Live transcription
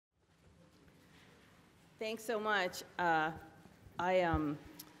Thanks so much. I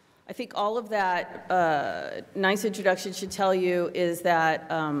think all of that nice introduction should tell you is that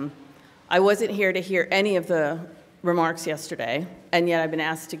I wasn't here to hear any of the remarks yesterday, and yet I've been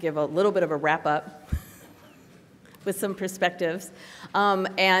asked to give a little bit of a wrap-up with some perspectives.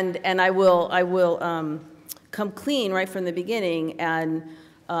 And I will come clean right from the beginning and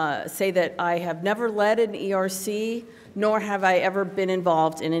say that I have never led an ERC, nor have I ever been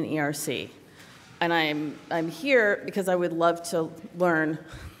involved in an ERC. And I'm here because I would love to learn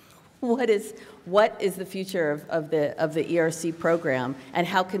what is the future of the ERC program, and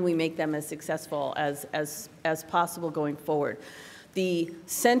how can we make them as successful as possible going forward. The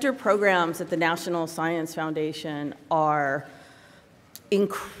center programs at the National Science Foundation are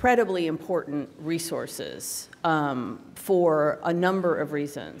incredibly important resources for a number of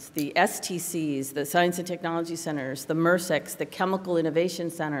reasons. The STCs, the Science and Technology Centers, the MRSECs, the Chemical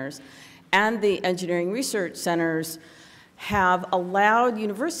Innovation Centers, and the Engineering Research Centers have allowed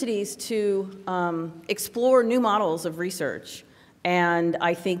universities to explore new models of research. And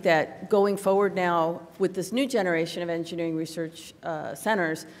I think that going forward now with this new generation of engineering research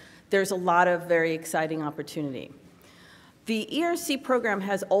centers, there's a lot of very exciting opportunity. The ERC program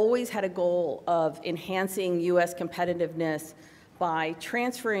has always had a goal of enhancing U.S. competitiveness by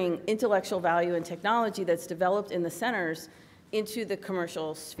transferring intellectual value and technology that's developed in the centers into the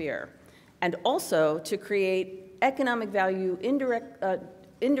commercial sphere, and also to create economic value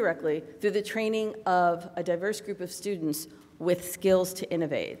indirectly through the training of a diverse group of students with skills to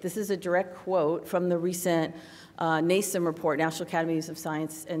innovate. This is a direct quote from the recent NASEM report, National Academies of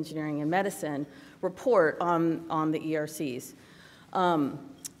Science, Engineering, and Medicine report on the ERCs.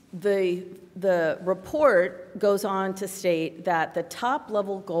 The report goes on to state that the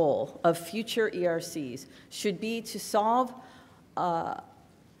top-level goal of future ERCs should be to solve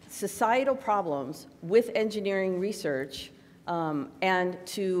societal problems with engineering research and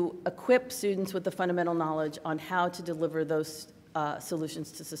to equip students with the fundamental knowledge on how to deliver those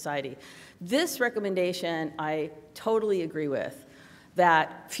solutions to society. This recommendation I totally agree with,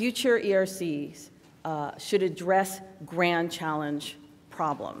 that future ERCs should address grand challenge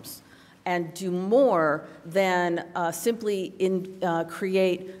problems and do more than simply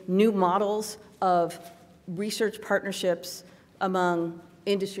create new models of research partnerships among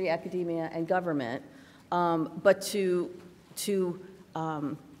industry, academia, and government, but to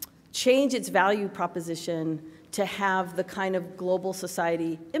change its value proposition to have the kind of global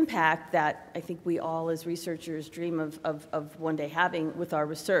society impact that I think we all as researchers dream of one day having with our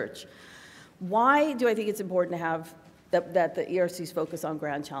research. Why do I think it's important to have that the ERCs focus on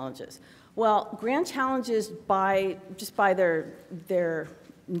grand challenges? Well, grand challenges just by their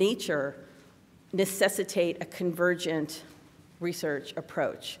nature necessitate a convergent research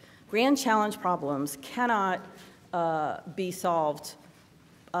approach. Grand challenge problems cannot be solved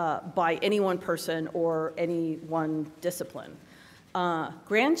by any one person or any one discipline.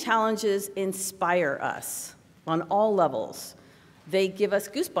 Grand challenges inspire us on all levels. They give us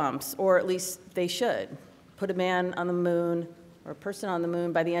goosebumps, or at least they should. Put a man on the moon or a person on the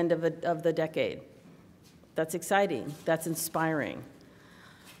moon by the end of the decade. That's exciting. That's inspiring.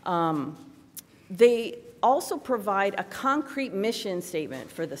 They also provide a concrete mission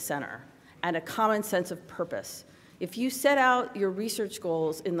statement for the center and a common sense of purpose. If you set out your research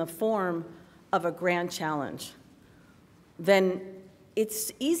goals in the form of a grand challenge, then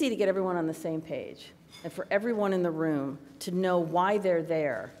it's easy to get everyone on the same page and for everyone in the room to know why they're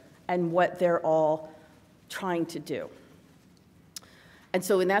there and what they're all trying to do. And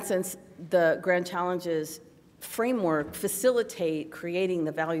so in that sense, the grand challenges framework facilitate creating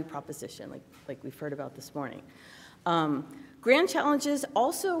the value proposition, like we've heard about this morning. Grand challenges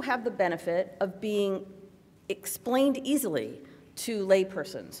also have the benefit of being explained easily to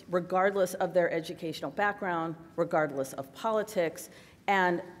laypersons, regardless of their educational background, regardless of politics,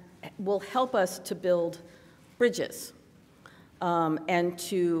 and will help us to build bridges and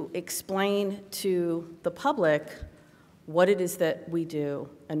to explain to the public what it is that we do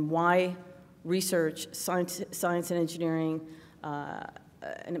and why research, science and engineering,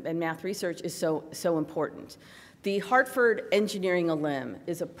 and math research is so important. The Hartford Engineering Alum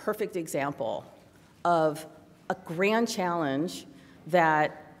is a perfect example of a grand challenge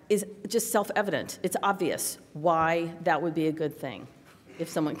that is just self-evident. It's obvious why that would be a good thing if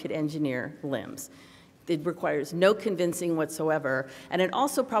someone could engineer limbs. It requires no convincing whatsoever, and it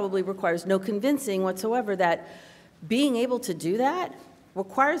also probably requires no convincing whatsoever that being able to do that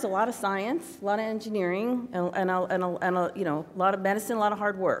requires a lot of science, a lot of engineering, and a lot of medicine, a lot of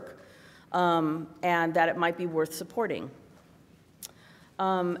hard work, and that it might be worth supporting.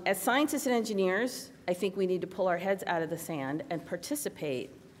 As scientists and engineers, I think we need to pull our heads out of the sand and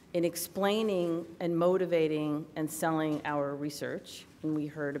participate in explaining and motivating and selling our research. And we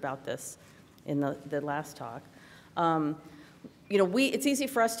heard about this in the last talk. It's easy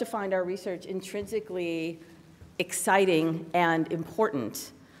for us to find our research intrinsically exciting and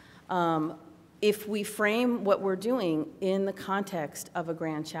important if we frame what we're doing in the context of a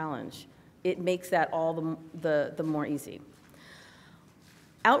grand challenge. It makes that all the more easy.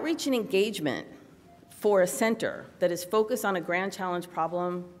 Outreach and engagement for a center that is focused on a grand challenge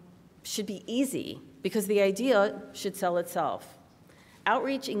problem should be easy because the idea should sell itself.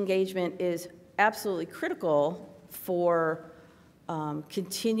 Outreach engagement is absolutely critical for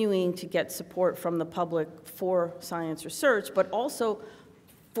continuing to get support from the public for science research, but also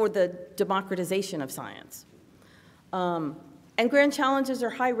for the democratization of science. And grand challenges are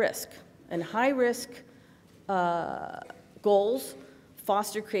high risk, and high risk goals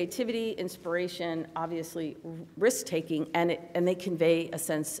foster creativity, inspiration, obviously risk-taking, and they convey a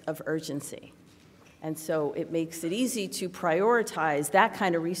sense of urgency. And so it makes it easy to prioritize that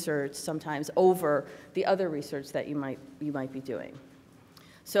kind of research sometimes over the other research that you might be doing.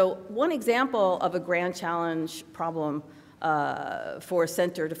 So one example of a grand challenge problem for a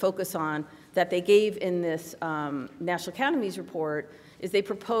center to focus on that they gave in this National Academies report is they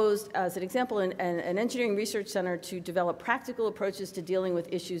proposed, as an example, an engineering research center to develop practical approaches to dealing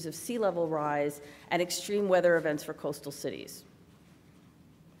with issues of sea level rise and extreme weather events for coastal cities.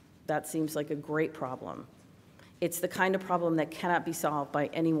 That seems like a great problem. It's the kind of problem that cannot be solved by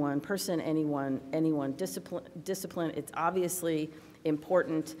any one person, any one discipline. It's obviously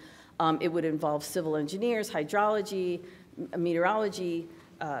important. It would involve civil engineers, hydrology, meteorology,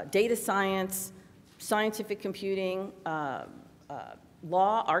 data science, scientific computing,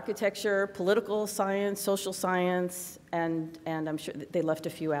 law, architecture, political science, social science, and I'm sure they left a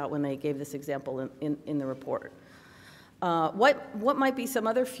few out when they gave this example in the report. What might be some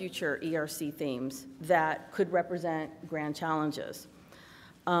other future ERC themes that could represent grand challenges?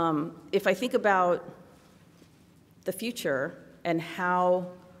 If I think about the future and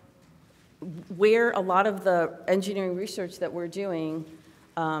where a lot of the engineering research that we're doing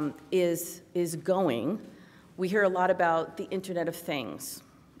is going, we hear a lot about the Internet of Things,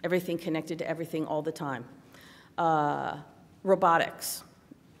 everything connected to everything all the time. Robotics,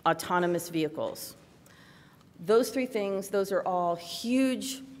 autonomous vehicles. Those three things, those are all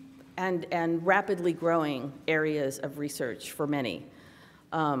huge and rapidly growing areas of research for many.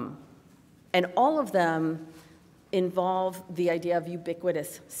 And all of them involve the idea of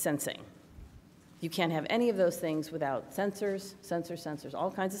ubiquitous sensing. You can't have any of those things without sensors,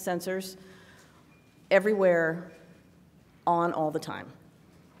 all kinds of sensors, everywhere, on all the time.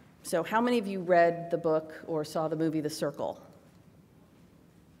 So how many of you read the book or saw the movie The Circle?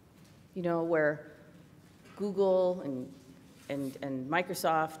 You know, where Google and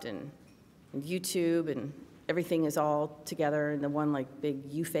Microsoft and YouTube and everything is all together in the one like big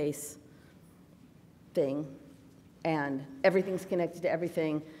U-face thing, and everything's connected to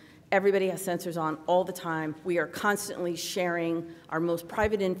everything. Everybody has sensors on all the time. We are constantly sharing our most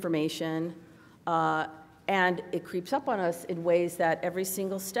private information, and it creeps up on us in ways that every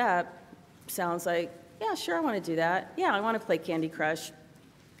single step sounds like, yeah, sure, I want to do that. Yeah, I want to play Candy Crush.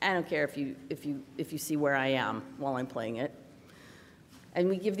 I don't care if you see where I am while I'm playing it. And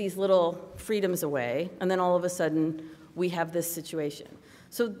we give these little freedoms away, and then all of a sudden we have this situation.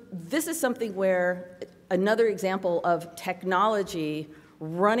 So this is something where another example of technology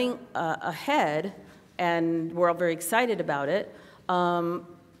running ahead, and we're all very excited about it,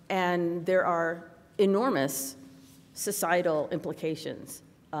 and there are enormous societal implications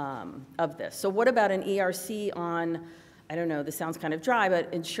of this. So what about an ERC on, I don't know, this sounds kind of dry,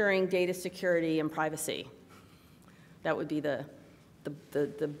 but ensuring data security and privacy? That would be the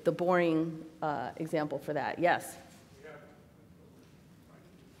boring example for that. Yes?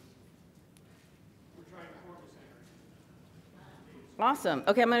 Awesome.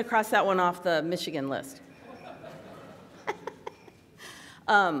 Okay, I'm going to cross that one off the Michigan list.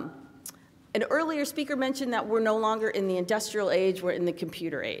 An earlier speaker mentioned that we're no longer in the industrial age, we're in the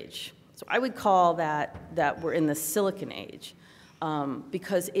computer age. So I would call that we're in the silicon age,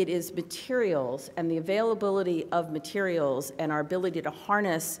 because it is materials and the availability of materials and our ability to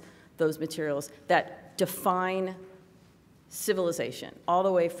harness those materials that define civilization, all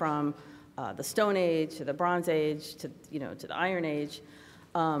the way from the Stone Age to the Bronze Age to the Iron Age.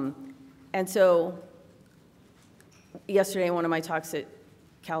 And so yesterday in one of my talks at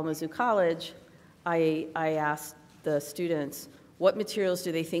Kalamazoo College, I asked the students, what materials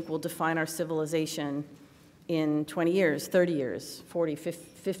do they think will define our civilization in 20 years, 30 years, 40,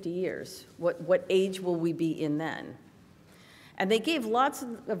 50 years? What age will we be in then? And they gave lots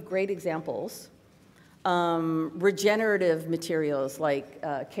of great examples. Regenerative materials, like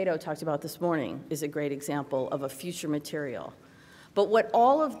Cato talked about this morning, is a great example of a future material. But what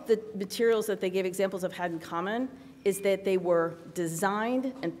all of the materials that they gave examples of had in common is that they were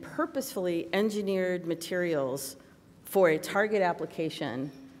designed and purposefully engineered materials for a target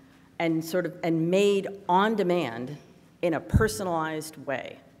application and made on demand in a personalized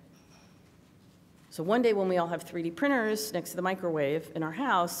way. So one day when we all have 3D printers next to the microwave in our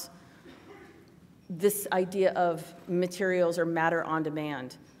house, this idea of materials or matter on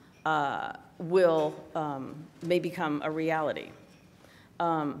demand may become a reality.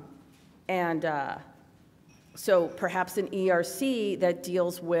 So perhaps an ERC that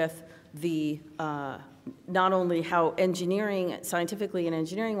deals with the not only how engineering, scientifically and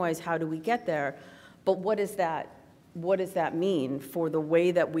engineering-wise, how do we get there, but what does that mean for the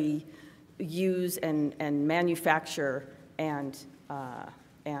way that we use and manufacture and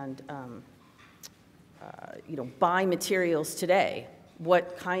buy materials today?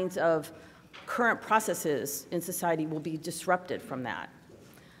 What kinds of current processes in society will be disrupted from that?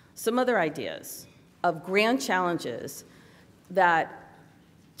 Some other ideas of grand challenges that,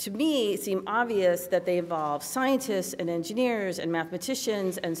 to me, seem obvious that they involve scientists and engineers and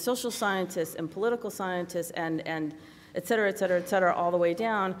mathematicians and social scientists and political scientists and et cetera, et cetera, et cetera, all the way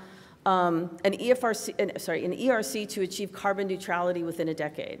down. An ERC to achieve carbon neutrality within a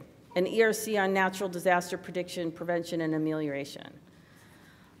decade. An ERC on natural disaster prediction, prevention, and amelioration.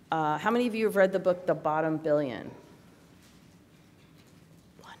 How many of you have read the book, The Bottom Billion?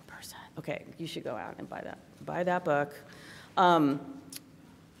 1%. Okay, you should go out and buy that book.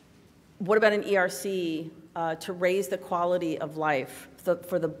 What about an ERC to raise the quality of life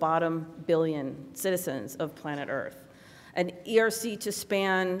for the bottom billion citizens of planet Earth? An ERC to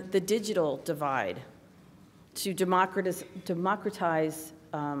span the digital divide, to democratize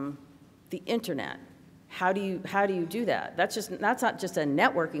the internet. How do you do that? That's not just a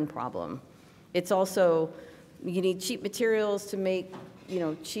networking problem. It's also, you need cheap materials to make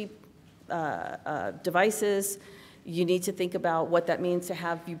cheap devices. You need to think about what that means to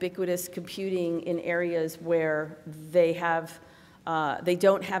have ubiquitous computing in areas where they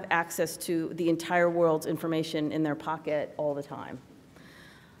don't have access to the entire world's information in their pocket all the time.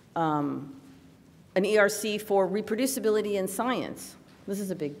 An ERC for reproducibility in science. This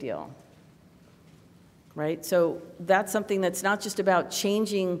is a big deal, right? So that's something that's not just about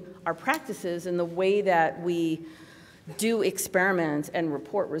changing our practices and the way that we do experiments and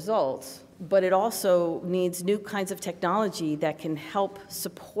report results, but it also needs new kinds of technology that can help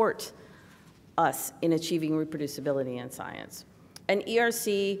support us in achieving reproducibility in science. An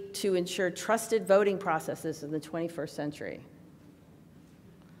ERC to ensure trusted voting processes in the 21st century.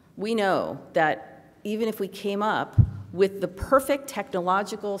 We know that even if we came up with the perfect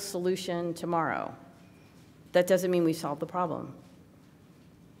technological solution tomorrow, that doesn't mean we solved the problem.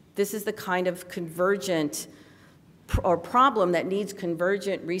 This is the kind of convergent or problem that needs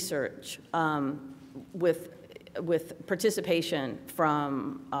convergent research with participation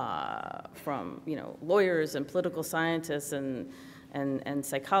from lawyers and political scientists and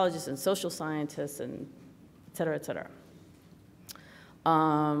psychologists and social scientists and et cetera, et cetera.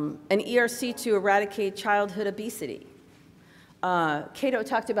 An ERC to eradicate childhood obesity. Cato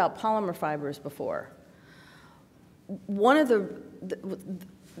talked about polymer fibers before. One of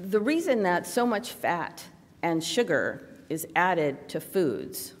the reason that so much fat and sugar is added to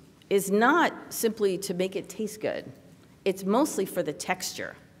foods is not simply to make it taste good. It's mostly for the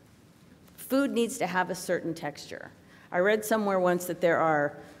texture. Food needs to have a certain texture. I read somewhere once that there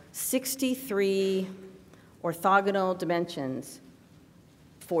are 63 orthogonal dimensions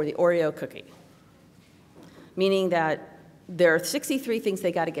for the Oreo cookie, meaning that there are 63 things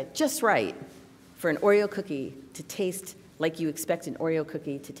they got to get just right for an Oreo cookie to taste like you expect an Oreo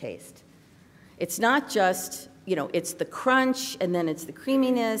cookie to taste. It's not just, it's the crunch and then it's the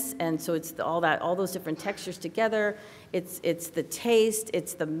creaminess, and so it's all those different textures together. It's the taste,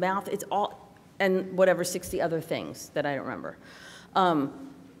 it's the mouth, it's all, and whatever 60 other things that I don't remember.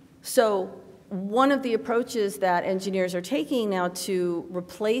 So one of the approaches that engineers are taking now to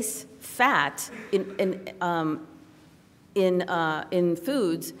replace fat in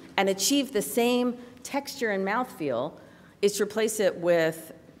foods and achieve the same texture and mouthfeel is to replace it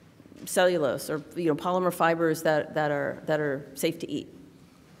with cellulose or polymer fibers that are safe to eat.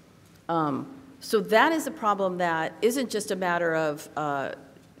 So that is a problem that isn't just a matter of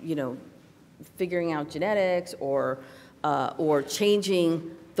figuring out genetics or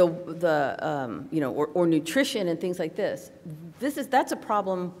changing or nutrition and things like this. That's a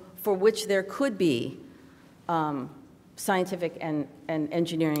problem for which there could be scientific and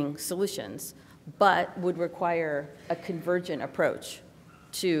engineering solutions, but would require a convergent approach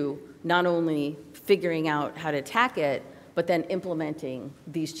to not only figuring out how to attack it, but then implementing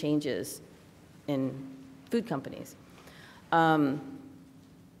these changes in food companies. What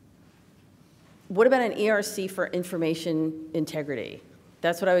about an ERC for information integrity?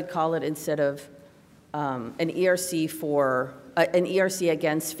 That's what I would call it instead of an ERC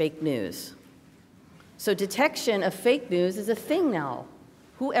against fake news. So detection of fake news is a thing now.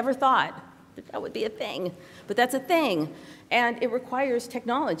 Who ever thought that would be a thing? But that's a thing, and it requires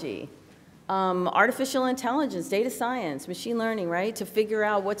technology. Artificial intelligence, data science, machine learning, right? To figure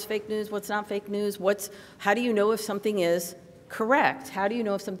out what's fake news, what's not fake news, how do you know if something is correct? How do you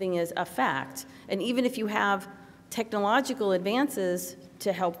know if something is a fact? And even if you have technological advances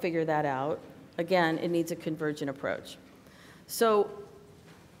to help figure that out, again, it needs a convergent approach. So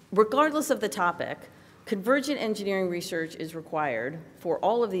regardless of the topic, convergent engineering research is required for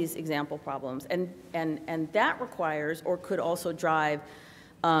all of these example problems, and that requires or could also drive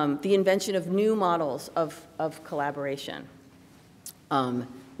the invention of new models of collaboration,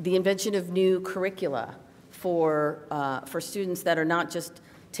 the invention of new curricula for students that are not just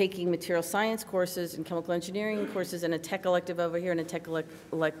taking material science courses and chemical engineering courses and a tech elective over here and a tech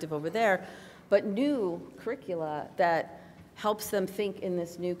elective over there, but new curricula that helps them think in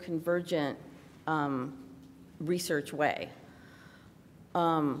this new convergent research way.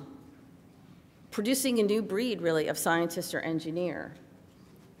 Producing a new breed, really, of scientist or engineer.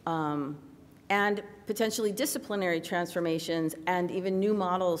 And potentially disciplinary transformations and even new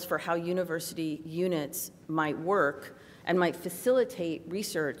models for how university units might work and might facilitate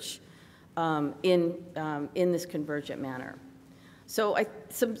research in this convergent manner. So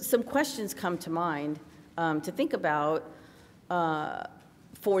some questions come to mind to think about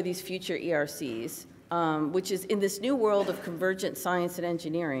for these future ERCs, which is in this new world of convergent science and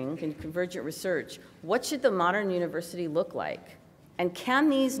engineering and convergent research, what should the modern university look like? And can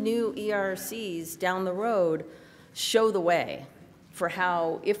these new ERCs down the road show the way for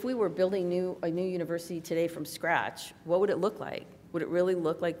how, if we were building a new university today from scratch, what would it look like? Would it really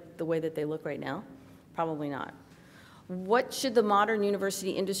look like the way that they look right now? Probably not. What should the modern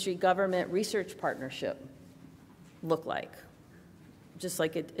university industry government research partnership look like? Just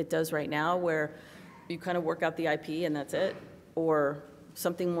like it does right now, where you kind of work out the IP and that's it, or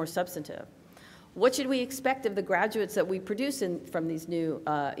something more substantive. What should we expect of the graduates that we produce from these new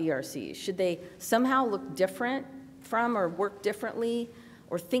ERCs? Should they somehow look different from or work differently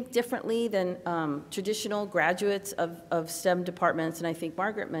or think differently than traditional graduates of STEM departments? And I think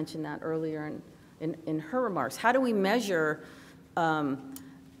Margaret mentioned that earlier in her remarks. How do we measure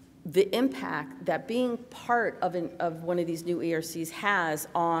the impact that being part of one of these new ERCs has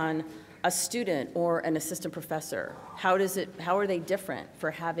on a student or an assistant professor? How are they different for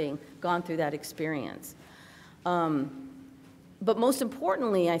having gone through that experience? But most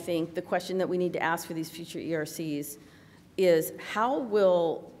importantly, I think the question that we need to ask for these future ERCs is, how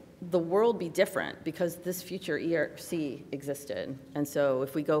will the world be different because this future ERC existed? And so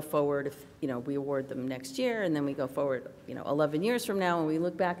if we go forward, if we award them next year, and then we go forward 11 years from now, and we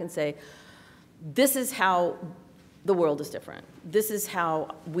look back and say, this is how the world is different. This is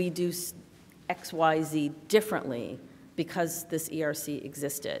how we do X, Y, Z differently because this ERC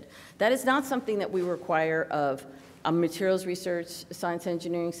existed. That is not something that we require of a materials research science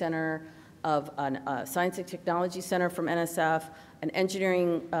engineering center, of a science and technology center from NSF, an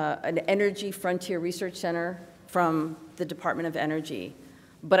energy frontier research center from the Department of Energy.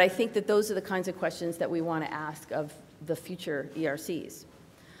 But I think that those are the kinds of questions that we want to ask of the future ERCs.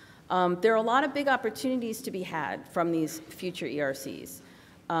 There are a lot of big opportunities to be had from these future ERCs.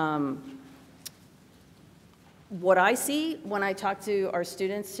 What I see when I talk to our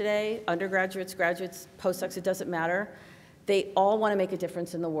students today, undergraduates, graduates, postdocs, it doesn't matter, they all want to make a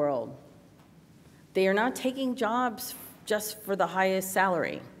difference in the world. They are not taking jobs just for the highest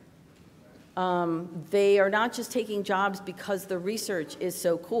salary. They are not just taking jobs because the research is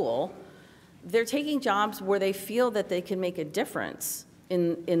so cool. They're taking jobs where they feel that they can make a difference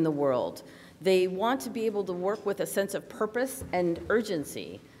in the world. They want to be able to work with a sense of purpose and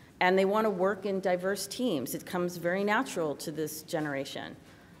urgency, and they want to work in diverse teams. It comes very natural to this generation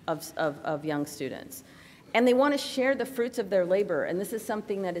of young students. And they want to share the fruits of their labor, and this is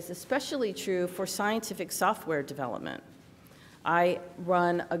something that is especially true for scientific software development. I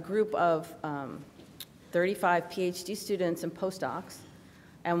run a group of 35 PhD students and postdocs,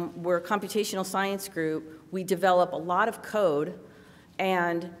 and we're a computational science group. We develop a lot of code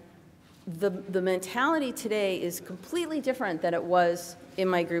And the mentality today is completely different than it was in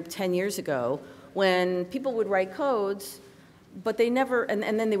my group 10 years ago, when people would write codes, but they never, and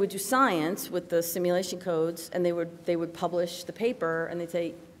then they would do science with the simulation codes, and they would publish the paper, and they'd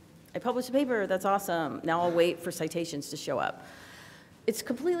say, I published a paper, that's awesome. Now I'll wait for citations to show up. It's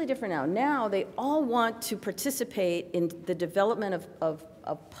completely different now. Now they all want to participate in the development of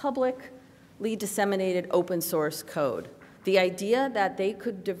publicly disseminated open source code. The idea that they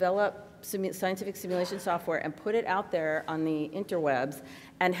could develop scientific simulation software and put it out there on the interwebs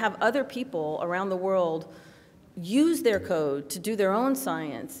and have other people around the world use their code to do their own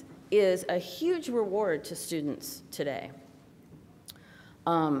science is a huge reward to students today.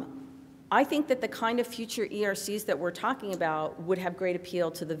 I think that the kind of future ERCs that we're talking about would have great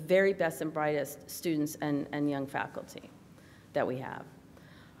appeal to the very best and brightest students and young faculty that we have.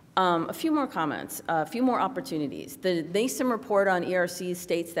 A few more comments, a few more opportunities. The NASEM report on ERCs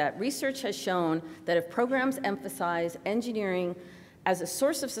states that research has shown that if programs emphasize engineering as a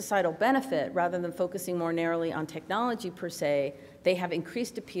source of societal benefit rather than focusing more narrowly on technology per se, they have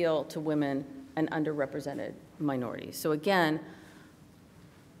increased appeal to women and underrepresented minorities. So again,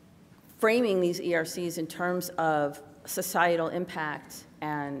 framing these ERCs in terms of societal impact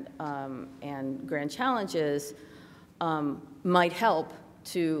and grand challenges might help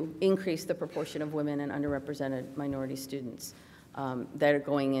to increase the proportion of women and underrepresented minority students that are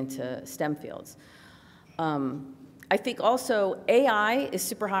going into STEM fields. I think also AI is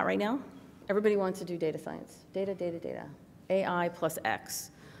super hot right now. Everybody wants to do data science. Data, data, data. AI plus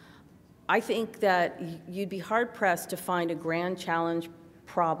X. I think that you'd be hard-pressed to find a grand challenge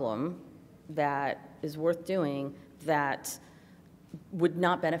problem that is worth doing that would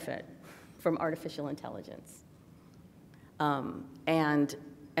not benefit from artificial intelligence. And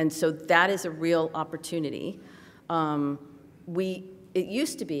so that is a real opportunity. It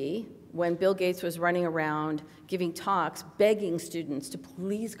used to be when Bill Gates was running around giving talks, begging students to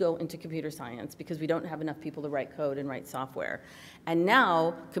please go into computer science because we don't have enough people to write code and write software. And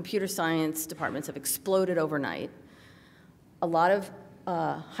now computer science departments have exploded overnight. A lot of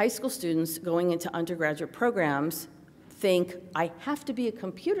high school students going into undergraduate programs think, I have to be a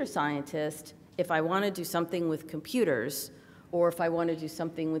computer scientist if I want to do something with computers, or if I want to do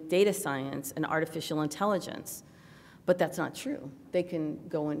something with data science and artificial intelligence. But that's not true. They can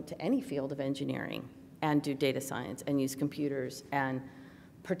go into any field of engineering and do data science and use computers and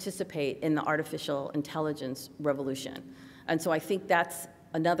participate in the artificial intelligence revolution. And so I think that's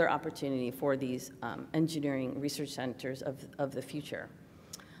another opportunity for these engineering research centers of the future.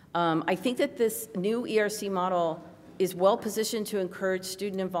 I think that this new ERC model is well positioned to encourage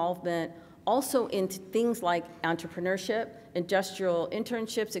student involvement also into things like entrepreneurship, industrial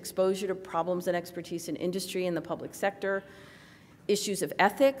internships, exposure to problems and expertise in industry and the public sector, issues of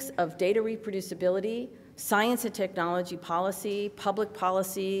ethics, of data reproducibility, science and technology policy, public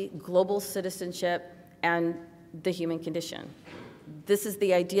policy, global citizenship, and the human condition. This is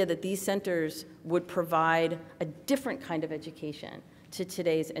the idea that these centers would provide a different kind of education to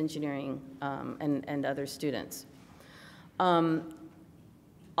today's engineering and other students.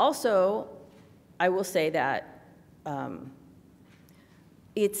 Also, I will say that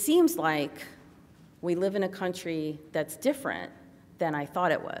it seems like we live in a country that's different than I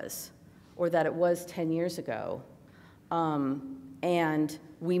thought it was, or that it was 10 years ago. And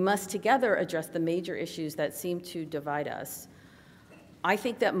we must together address the major issues that seem to divide us. I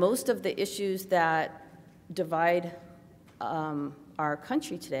think that most of the issues that divide our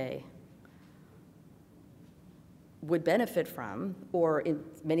country today would benefit from, or in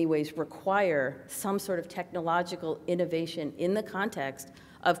many ways require, some sort of technological innovation in the context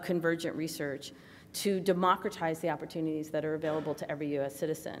of convergent research to democratize the opportunities that are available to every US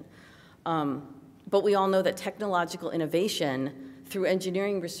citizen. But we all know that technological innovation through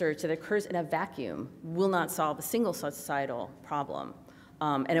engineering research that occurs in a vacuum will not solve a single societal problem,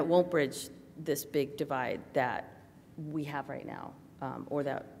 and it won't bridge this big divide that we have right now, or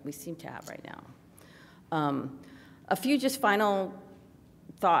that we seem to have right now. A few just final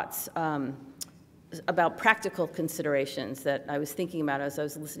thoughts about practical considerations that I was thinking about as I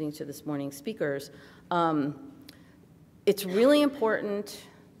was listening to this morning's speakers. It's really important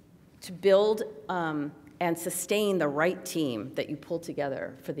to build and sustain the right team that you pull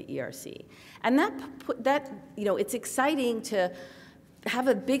together for the ERC. And that you know, it's exciting to have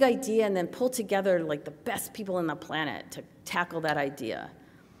a big idea and then pull together like the best people on the planet to tackle that idea.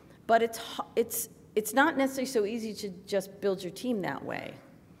 But it's not necessarily so easy to just build your team that way.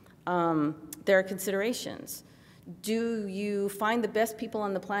 There are considerations. Do you find the best people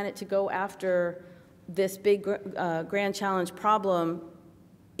on the planet to go after this big grand challenge problem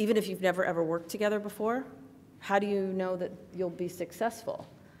even if you've never ever worked together before, how do you know that you'll be successful?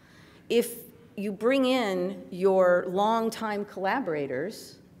 If you bring in your longtime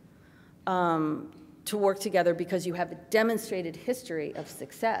collaborators to work together because you have a demonstrated history of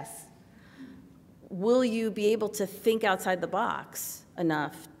success, will you be able to think outside the box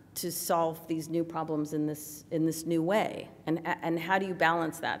enough to solve these new problems in this new way? And how do you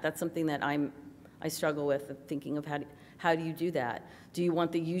balance that? That's something that I struggle with, thinking of how do you do that? Do you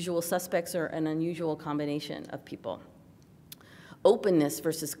want the usual suspects or an unusual combination of people? Openness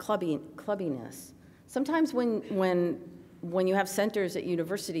versus clubbiness. Sometimes when you have centers at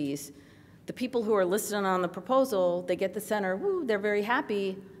universities, the people who are listed on the proposal, they get the center, woo, they're very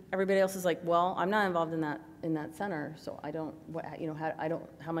happy. Everybody else is like, well, I'm not involved in that center, so I don't,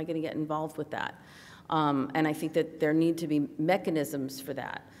 how am I going to get involved with that? And I think that there need to be mechanisms for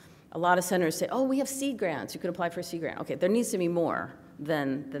that. A lot of centers say, oh, we have seed grants. You could apply for a seed grant. Okay, there needs to be more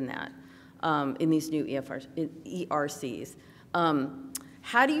than that in these new ERCs.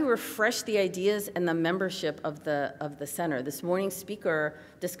 How do you refresh the ideas and the membership of the center? This morning's speaker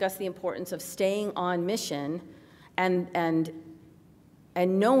discussed the importance of staying on mission and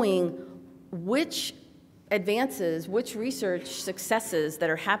knowing which advances, which research successes that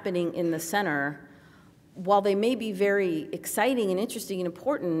are happening in the center, while they may be very exciting and interesting and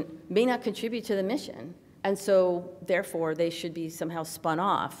important, may not contribute to the mission. And so, therefore, they should be somehow spun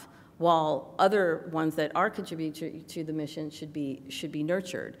off, while other ones that are contributing to the mission should be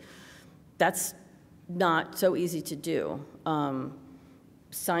nurtured. That's not so easy to do.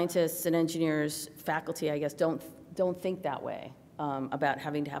 Scientists and engineers, faculty, I guess, don't think that way about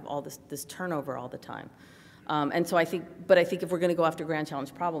having to have all this turnover all the time. And so I think if we're going to go after grand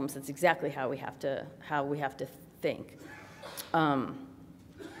challenge problems, that's exactly how we have to think.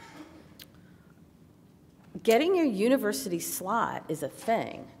 Getting your university slot is a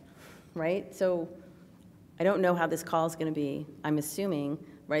thing, right? So I don't know how this call is going to be. I'm assuming,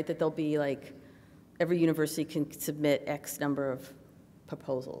 right, that there'll be like every university can submit X number of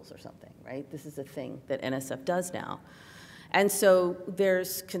proposals or something, right? This is a thing that NSF does now. And so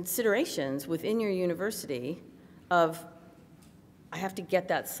there's considerations within your university of, I have to get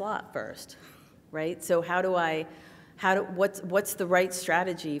that slot first, right? So what's the right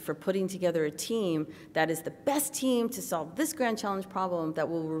strategy for putting together a team that is the best team to solve this grand challenge problem, that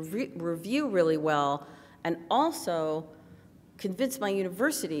will review really well, and also convince my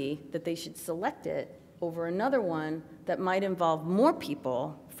university that they should select it over another one that might involve more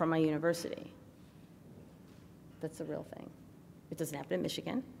people from my university. That's the real thing. It doesn't happen in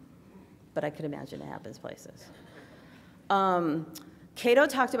Michigan, but I could imagine it happens places. Cato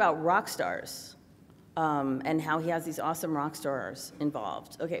talked about rock stars and how he has these awesome rock stars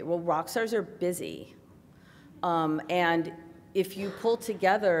involved. Okay, well, rock stars are busy. And if you pull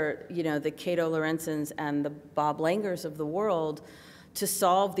together, the Cato Lorenzens and the Bob Langers of the world to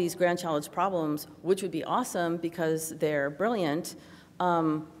solve these grand challenge problems, which would be awesome because they're brilliant,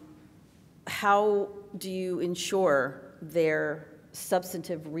 how do you ensure their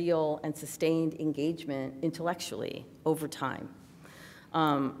substantive, real, and sustained engagement intellectually over time?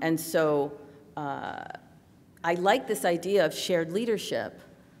 And so I like this idea of shared leadership,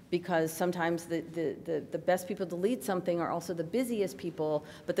 because sometimes the best people to lead something are also the busiest people,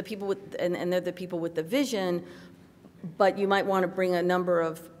 but the people and they're the people with the vision, but you might want to bring a number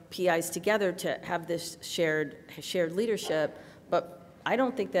of PIs together to have this shared leadership. But I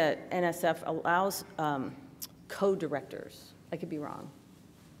don't think that NSF allows co-directors. I could be wrong.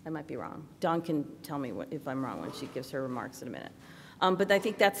 I might be wrong. Dawn can tell me if I'm wrong when she gives her remarks in a minute. But I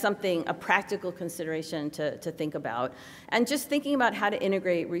think that's something, a practical consideration to think about. And just thinking about how to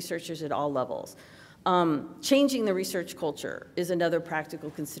integrate researchers at all levels. Changing the research culture is another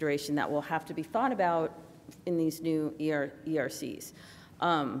practical consideration that will have to be thought about in these new ERCs.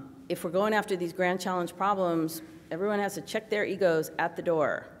 If we're going after these grand challenge problems, everyone has to check their egos at the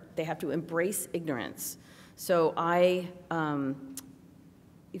door. They have to embrace ignorance. So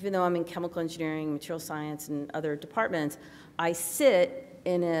even though I'm in chemical engineering, material science, and other departments, I sit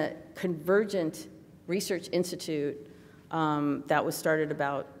in a convergent research institute that was started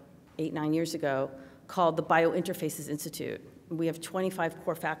about 8-9 years ago, called the Biointerfaces Institute. We have 25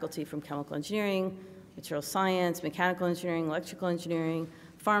 core faculty from chemical engineering, material science, mechanical engineering, electrical engineering,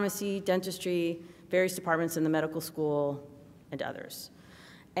 pharmacy, dentistry, various departments in the medical school, and others.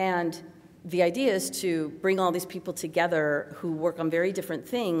 And the idea is to bring all these people together who work on very different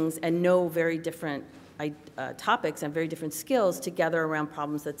things and know very different topics and very different skills together around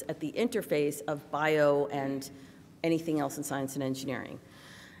problems that's at the interface of bio and anything else in science and engineering.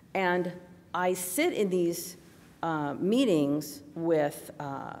 And I sit in these meetings with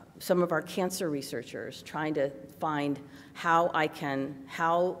some of our cancer researchers, trying to find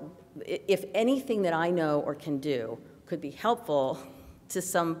if anything that I know or can do could be helpful to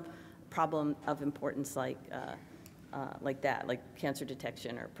some problem of importance like that, like cancer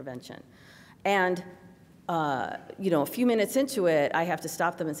detection or prevention. And a few minutes into it, I have to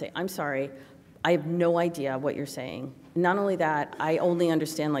stop them and say, I'm sorry, I have no idea what you're saying. Not only that, I only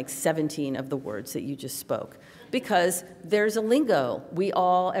understand like 17 of the words that you just spoke, because there's a lingo.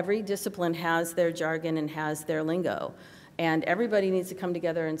 Every discipline has their jargon and has their lingo. And everybody needs to come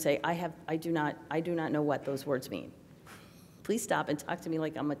together and say, I do not know what those words mean. Please stop and talk to me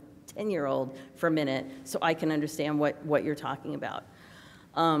like I'm a 10-year-old for a minute so I can understand what you're talking about.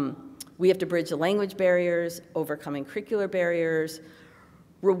 We have to bridge the language barriers, overcoming curricular barriers,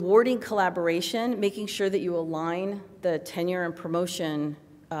 rewarding collaboration, making sure that you align the tenure and promotion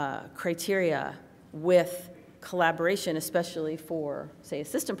criteria with collaboration, especially for, say,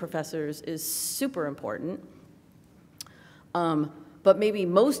 assistant professors, is super important. But maybe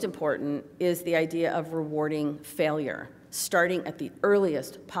most important is the idea of rewarding failure, starting at the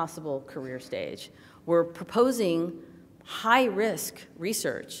earliest possible career stage. We're proposing high-risk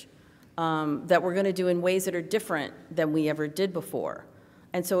research that we're going to do in ways that are different than we ever did before.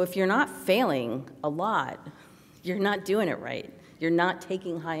 And so if you're not failing a lot, you're not doing it right. You're not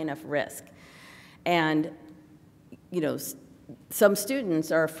taking high enough risk. And, some students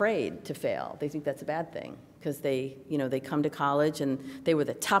are afraid to fail. They think that's a bad thing because they come to college and they were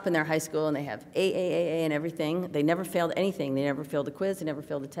the top in their high school and they have AAAA and everything. They never failed anything. They never failed a quiz. They never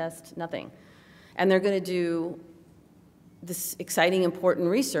failed a test, nothing. And they're going to do this exciting, important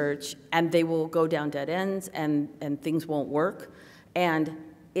research, and they will go down dead ends, and things won't work. And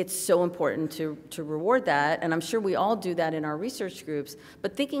it's so important to reward that, and I'm sure we all do that in our research groups,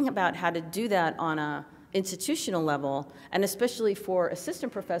 but thinking about how to do that on a institutional level, and especially for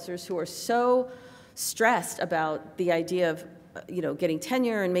assistant professors who are so stressed about the idea of getting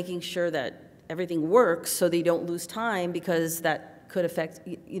tenure and making sure that everything works so they don't lose time, because that could affect,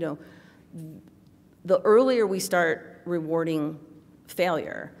 the earlier we start rewarding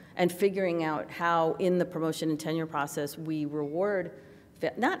failure and figuring out how in the promotion and tenure process we reward,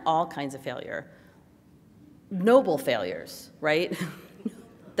 not all kinds of failure, noble failures, right?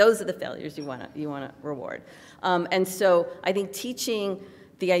 Those are the failures you want to reward. And so I think teaching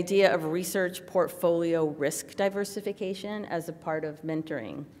the idea of research portfolio risk diversification as a part of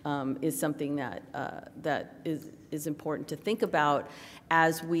mentoring is something that is important to think about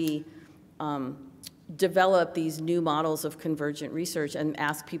as we develop these new models of convergent research and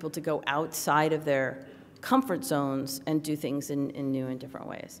ask people to go outside of their comfort zones and do things in new and different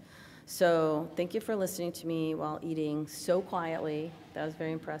ways. So thank you for listening to me while eating so quietly. That was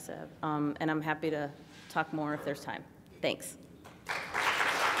very impressive. And I'm happy to talk more if there's time. Thanks.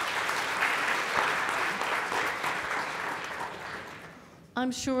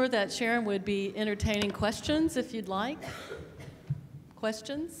 I'm sure that Sharon would be entertaining questions if you'd like.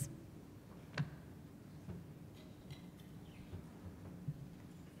 Questions?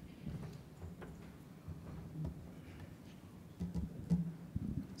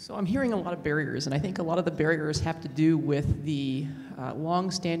 So I'm hearing a lot of barriers, and I think a lot of the barriers have to do with the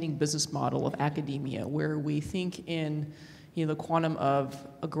long-standing business model of academia, where we think in the quantum of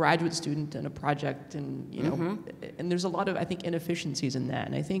a graduate student and a project, and and there's a lot of, I think, inefficiencies in that.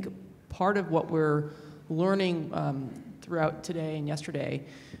 And I think part of what we're learning throughout today and yesterday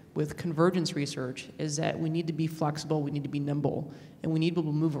with convergence research is that we need to be flexible, we need to be nimble, and we need to be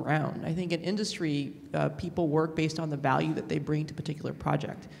able to move around. I think in industry, people work based on the value that they bring to a particular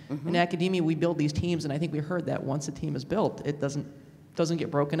project. In academia, we build these teams, and I think we heard that once a team is built, it doesn't get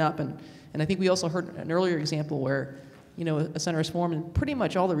broken up. And I think we also heard an earlier example where a center is formed, and pretty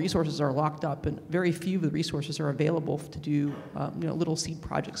much all the resources are locked up, and very few of the resources are available to do, little seed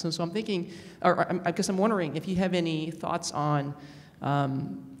projects. And so I'm thinking, or I guess I'm wondering if you have any thoughts on,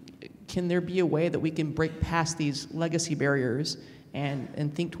 can there be a way that we can break past these legacy barriers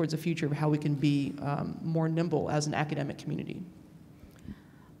and think towards the future of how we can be more nimble as an academic community?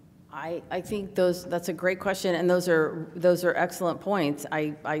 I think that's a great question, and those are excellent points.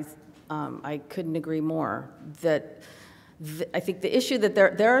 I couldn't agree more. I think the issue that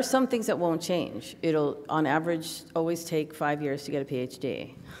there are some things that won't change. It'll, on average, always take 5 years to get a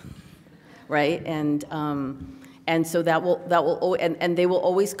PhD, right? And so that will and they will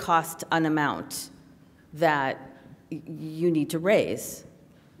always cost an amount that you need to raise.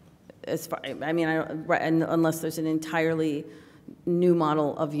 Unless there's an entirely new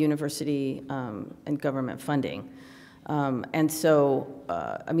model of university and government funding. And so,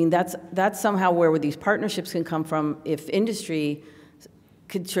 I mean, that's somehow where these partnerships can come from if industry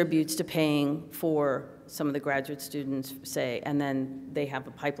contributes to paying for some of the graduate students, say, and then they have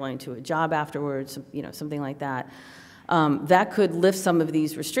a pipeline to a job afterwards, you know, something like that. That could lift some of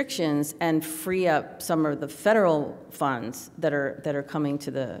these restrictions and free up some of the federal funds that are coming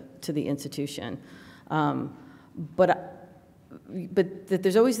to the institution. But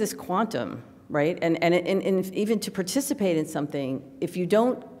there's always this quantum, right? And even to participate in something, if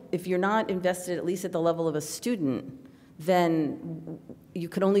you're not invested at least at the level of a student, then you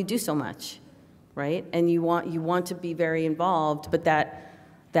can only do so much, right? And you want to be very involved, but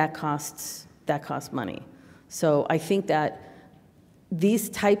that costs money. So I think that these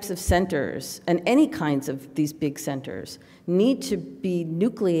types of centers, and any kinds of these big centers, need to be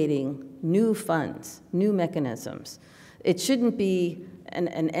nucleating new funds, new mechanisms. It shouldn't be an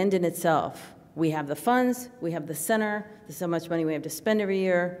end in itself. We have the funds, we have the center, this is how much money we have to spend every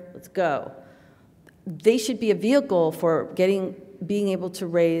year, let's go. They should be a vehicle for being able to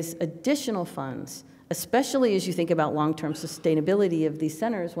raise additional funds, especially as you think about long-term sustainability of these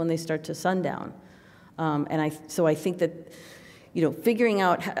centers when they start to sundown. So I think that, you know, figuring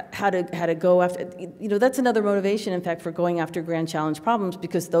out how to go after, you know, that's another motivation, in fact, for going after grand challenge problems,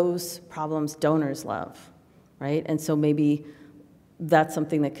 because those problems donors love, right? And so maybe that's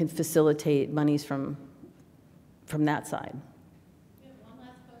something that can facilitate monies from that side. We have one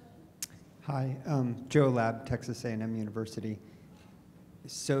last question. Hi, Joe Lab, Texas A&M University.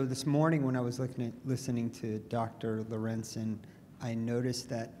 So this morning when I was listening to Dr. Lorenzen, I noticed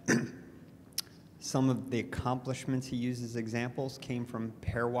that some of the accomplishments he used as examples came from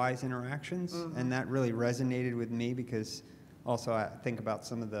pairwise interactions, and that really resonated with me because also I think about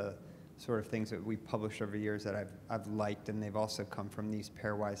some of the sort of things that we've published over years that I've liked, and they've also come from these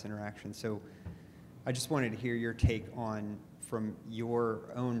pairwise interactions. So I just wanted to hear your take on, from your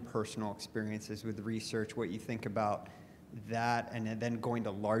own personal experiences with research, what you think about that, and then going to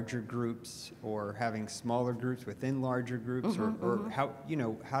larger groups or having smaller groups within larger groups, or how, you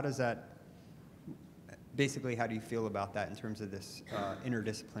know, how does that, basically, how do you feel about that in terms of this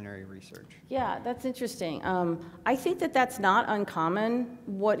interdisciplinary research? Yeah, that's interesting. I think that that's not uncommon,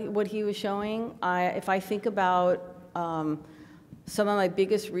 what he was showing. If I think about some of my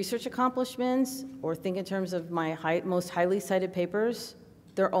biggest research accomplishments, or think in terms of my most highly cited papers,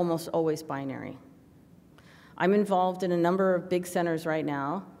 they're almost always binary. I'm involved in a number of big centers right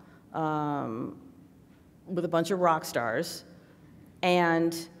now with a bunch of rock stars,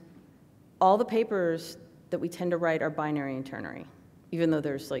 and all the papers that we tend to write are binary and ternary, even though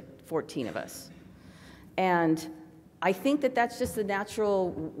there's like 14 of us. And I think that that's just the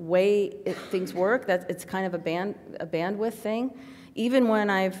natural way things work, that it's kind of a bandwidth thing. Even when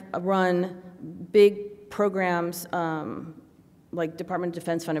I've run big programs, like Department of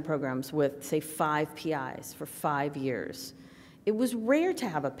Defense funded programs with, say, 5 PIs for 5 years, it was rare to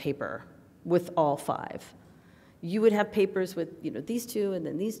have a paper with all 5. You would have papers with, you know, these 2, and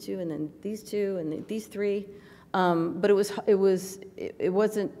then these 2, and then these 2, and then these 3. But it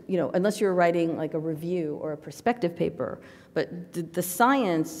wasn't, you know, unless you were writing like a review or a perspective paper. But the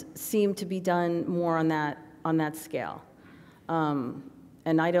science seemed to be done more on that scale.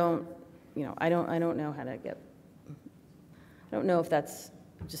 And I don't know how to get. I don't know if that's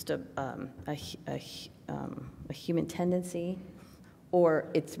just a human tendency, or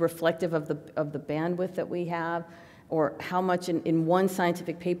it's reflective of the bandwidth that we have, or how much in one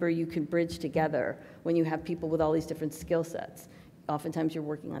scientific paper you can bridge together when you have people with all these different skill sets. Oftentimes you're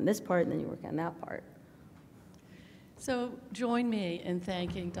working on this part and then you're working on that part. So join me in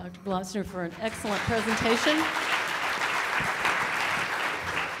thanking Dr. Glotzer for an excellent presentation.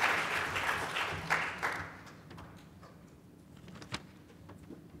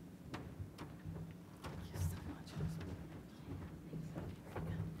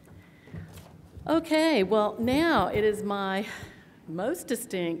 Okay, well, now it is my most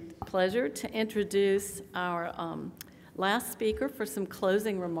distinct pleasure to introduce our last speaker for some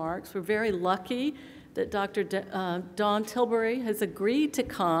closing remarks. We're very lucky that Dr. Dawn Tilbury has agreed to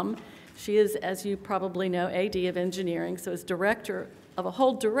come. She is, as you probably know, AD of Engineering, so as director of a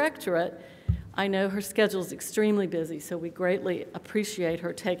whole directorate, I know her schedule is extremely busy, so we greatly appreciate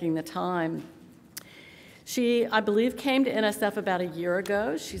her taking the time. She, I believe, came to NSF about a year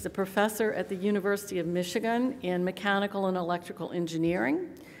ago. She's a professor at the University of Michigan in mechanical and electrical engineering.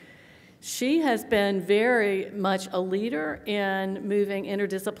 She has been very much a leader in moving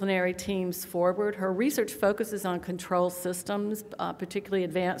interdisciplinary teams forward. Her research focuses on control systems, particularly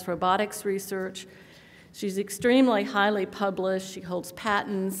advanced robotics research. She's extremely highly published. She holds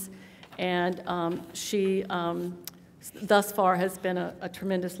patents, and she thus far has been a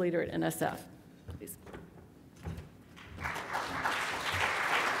tremendous leader at NSF. Please.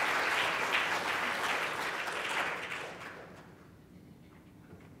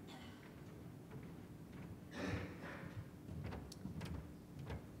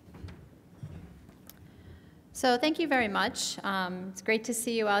 So thank you very much. It's great to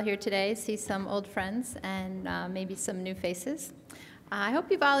see you all here today, see some old friends and maybe some new faces. I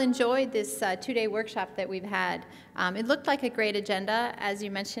hope you've all enjoyed this two-day workshop that we've had. It looked like a great agenda. As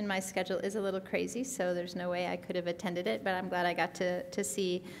you mentioned, my schedule is a little crazy, so there's no way I could have attended it, but I'm glad I got to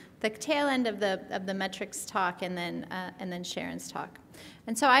see the tail end of the metrics talk and then Sharon's talk.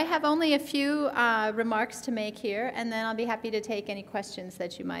 And so I have only a few remarks to make here, and then I'll be happy to take any questions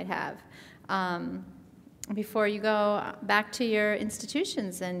that you might have before you go back to your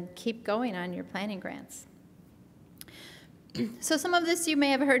institutions and keep going on your planning grants. So some of this you may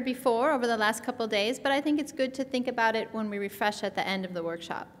have heard before over the last couple of days, but I think it's good to think about it when we refresh at the end of the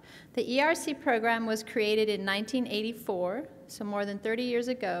workshop. The ERC program was created in 1984, so more than 30 years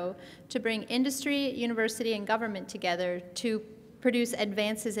ago, to bring industry, university, and government together to produce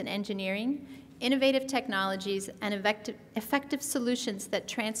advances in engineering, innovative technologies, and effective solutions that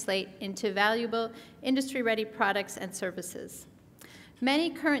translate into valuable industry-ready products and services. Many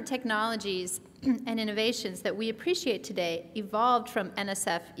current technologies and innovations that we appreciate today evolved from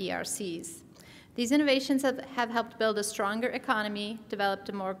NSF ERCs. These innovations have helped build a stronger economy, developed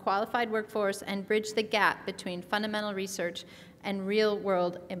a more qualified workforce, and bridged the gap between fundamental research and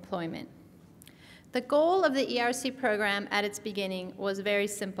real-world employment. The goal of the ERC program at its beginning was very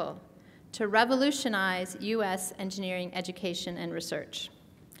simple: to revolutionize U.S. engineering education and research.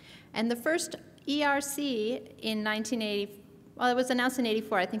 And the first ERC in 1980, well, it was announced in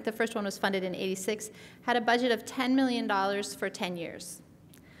 84, I think the first one was funded in 86, had a budget of $10 million for 10 years.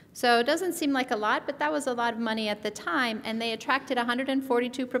 So it doesn't seem like a lot, but that was a lot of money at the time, and they attracted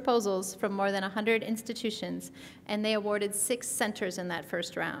 142 proposals from more than 100 institutions, and they awarded 6 centers in that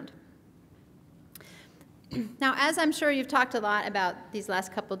first round. Now, as I'm sure you've talked a lot about these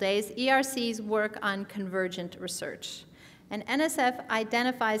last couple days, ERCs work on convergent research. And NSF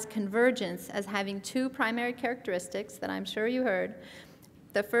identifies convergence as having 2 primary characteristics that I'm sure you heard.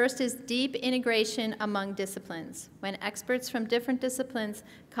 The first is deep integration among disciplines, when experts from different disciplines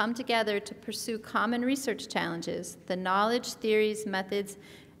come together to pursue common research challenges. The knowledge, theories, methods,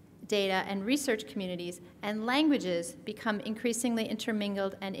 data, and research communities and languages become increasingly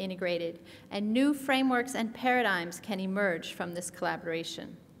intermingled and integrated, and new frameworks and paradigms can emerge from this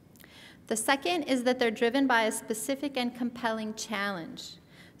collaboration. The second is that they're driven by a specific and compelling challenge.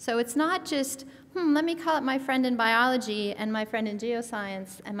 So it's not just, let me call up my friend in biology and my friend in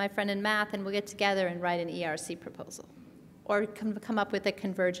geoscience and my friend in math, and we'll get together and write an ERC proposal, or come up with a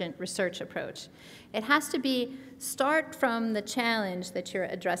convergent research approach. It has to start from the challenge that you're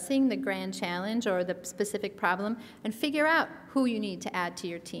addressing, the grand challenge or the specific problem, and figure out who you need to add to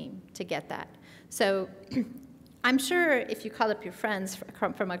your team to get that. So I'm sure if you call up your friends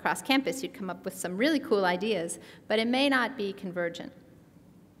from across campus, you'd come up with some really cool ideas, but it may not be convergent.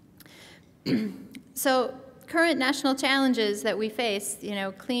 So current national challenges that we face,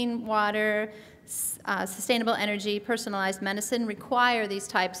 clean water, sustainable energy, personalized medicine, require these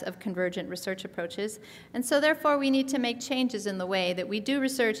types of convergent research approaches. And so therefore, we need to make changes in the way that we do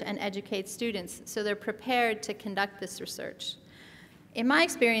research and educate students so they're prepared to conduct this research. In my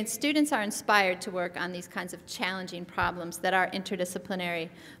experience, students are inspired to work on these kinds of challenging problems that are interdisciplinary,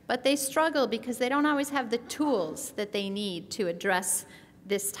 but they struggle because they don't always have the tools that they need to address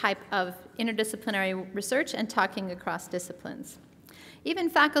this type of interdisciplinary research and talking across disciplines. Even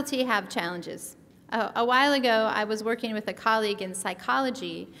faculty have challenges. A while ago, I was working with a colleague in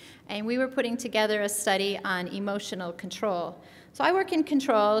psychology, and we were putting together a study on emotional control. So I work in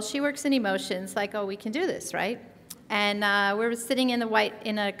control, she works in emotions, like, oh, we can do this, right? And we're sitting in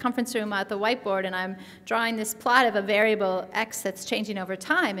a conference room at the whiteboard, and I'm drawing this plot of a variable x that's changing over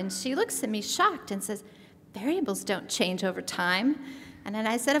time. And she looks at me shocked and says, variables don't change over time. And then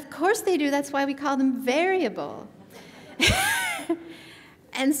I said, of course they do. That's why we call them variable.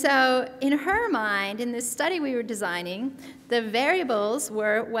 And so in her mind, in this study we were designing, the variables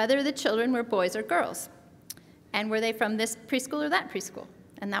were whether the children were boys or girls. And were they from this preschool or that preschool?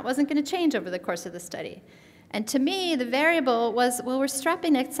 And that wasn't going to change over the course of the study. And to me, the variable was, well, we're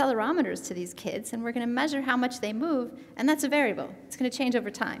strapping accelerometers to these kids, and we're going to measure how much they move, and that's a variable. It's going to change over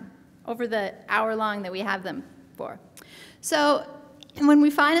time, over the hour long that we have them for. So when we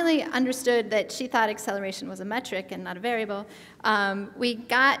finally understood that she thought acceleration was a metric and not a variable, we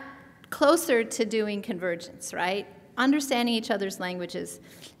got closer to doing convergence, right? understanding each other's languages.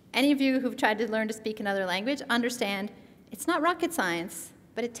 Any of you who've tried to learn to speak another language understand it's not rocket science,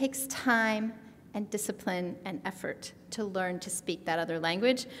 but it takes time and discipline and effort to learn to speak that other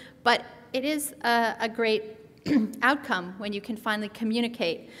language. But it is a great outcome when you can finally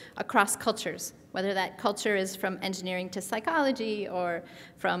communicate across cultures, whether that culture is from engineering to psychology or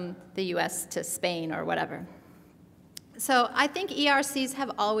from the US to Spain or whatever. So I think ERCs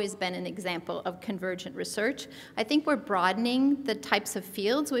have always been an example of convergent research. I think we're broadening the types of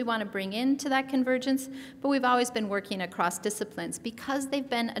fields we want to bring into that convergence, but we've always been working across disciplines because they've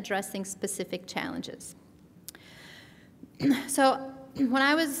been addressing specific challenges. So when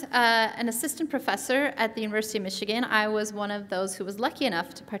I was an assistant professor at the University of Michigan, I was one of those who was lucky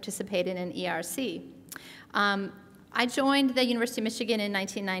enough to participate in an ERC. I joined the University of Michigan in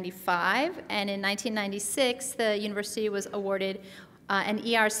 1995, and in 1996, the university was awarded an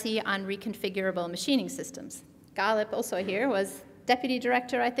ERC on reconfigurable machining systems. Galip, also here, was deputy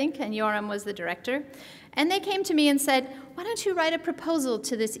director, I think, and Yoram was the director. And they came to me and said, why don't you write a proposal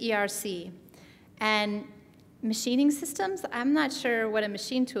to this ERC? And machining systems, I'm not sure what a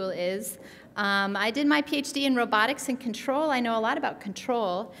machine tool is. I did my PhD in robotics and control. I know a lot about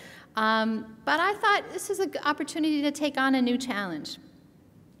control. But I thought this is an opportunity to take on a new challenge.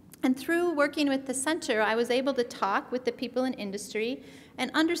 And through working with the center, I was able to talk with the people in industry and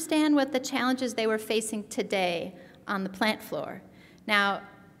understand what the challenges they were facing today on the plant floor. Now,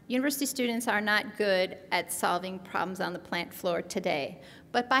 university students are not good at solving problems on the plant floor today.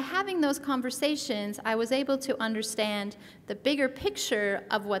 But by having those conversations, I was able to understand the bigger picture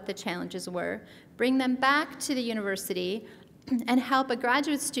of what the challenges were, bring them back to the university, and help a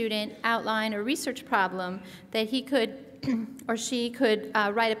graduate student outline a research problem that he could or she could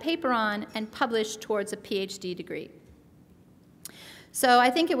write a paper on and publish towards a PhD degree. So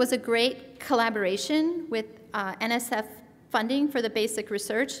I think it was a great collaboration with NSF funding for the basic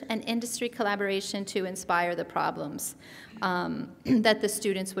research and industry collaboration to inspire the problems that the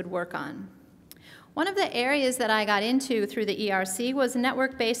students would work on. One of the areas that I got into through the ERC was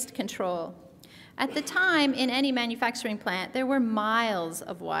network-based control. At the time, in any manufacturing plant, there were miles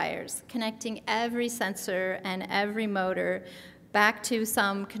of wires connecting every sensor and every motor back to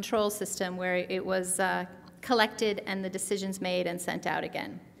some control system where it was collected and the decisions made and sent out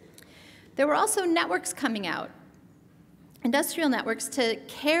again. There were also networks coming out, industrial networks, to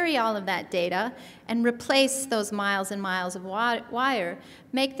carry all of that data and replace those miles and miles of wire,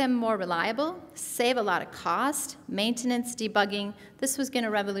 make them more reliable, save a lot of cost, maintenance, debugging. This was going to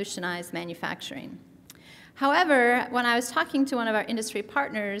revolutionize manufacturing. However, when I was talking to one of our industry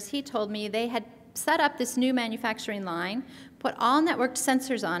partners, he told me they had set up this new manufacturing line, put all networked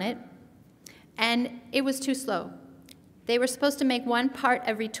sensors on it, and it was too slow. They were supposed to make one part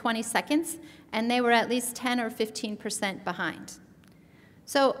every 20 seconds, and they were at least 10 or 15% behind.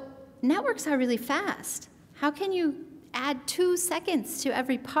 So networks are really fast. How can you add 2 seconds to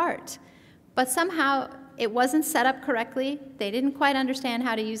every part? But somehow it wasn't set up correctly. They didn't quite understand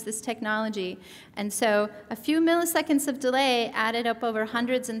how to use this technology. And so a few milliseconds of delay added up over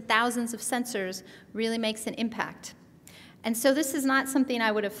hundreds and thousands of sensors really makes an impact. And so this is not something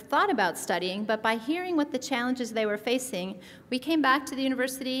I would have thought about studying, but by hearing what the challenges they were facing, we came back to the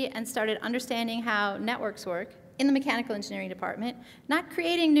university and started understanding how networks work in the mechanical engineering department, not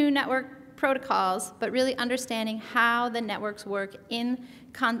creating new network protocols, but really understanding how the networks work in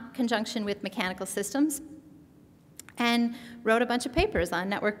conjunction with mechanical systems, and wrote a bunch of papers on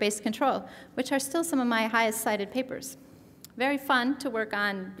network-based control, which are still some of my highest cited papers. Very fun to work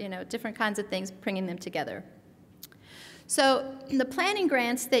on, different kinds of things, bringing them together. So the planning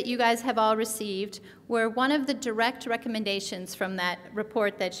grants that you guys have all received were one of the direct recommendations from that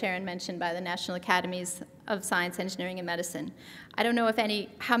report that Sharon mentioned by the National Academies of Science, Engineering, and Medicine. I don't know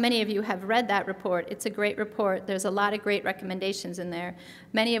how many of you have read that report. It's a great report. There's a lot of great recommendations in there,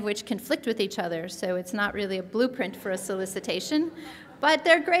 many of which conflict with each other, so it's not really a blueprint for a solicitation, but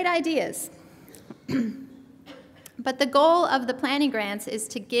they're great ideas. But the goal of the planning grants is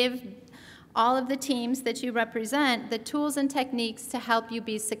to give all of the teams that you represent the tools and techniques to help you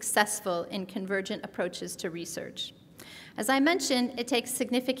be successful in convergent approaches to research. As I mentioned, it takes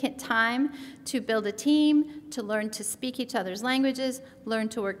significant time to build a team, to learn to speak each other's languages, learn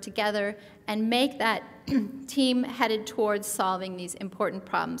to work together, and make that team headed towards solving these important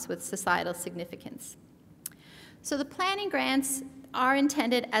problems with societal significance. So the planning grants are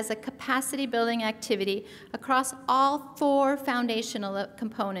intended as a capacity-building activity across all 4 foundational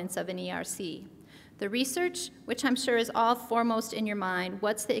components of an ERC. The research, which I'm sure is all foremost in your mind,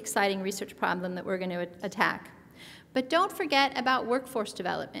 what's the exciting research problem that we're going to attack? But don't forget about workforce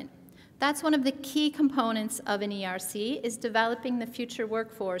development. That's one of the key components of an ERC, is developing the future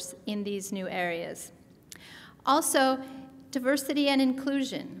workforce in these new areas. Also, diversity and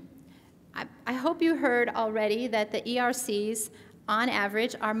inclusion. I hope you heard already that the ERCs, on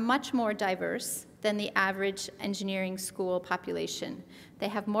average, are much more diverse than the average engineering school population. They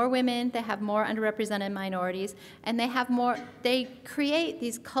have more women, they have more underrepresented minorities, and they create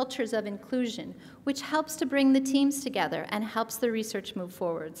these cultures of inclusion, which helps to bring the teams together and helps the research move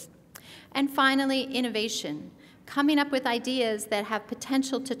forwards. And finally, innovation, coming up with ideas that have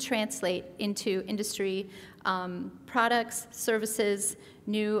potential to translate into industry products, services,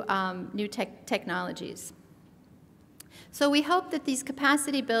 new technologies. So we hope that these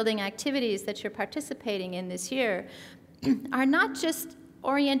capacity building activities that you're participating in this year are not just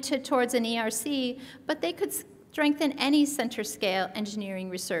oriented towards an ERC, but they could strengthen any center scale engineering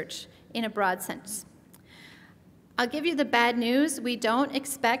research in a broad sense. I'll give you the bad news. We don't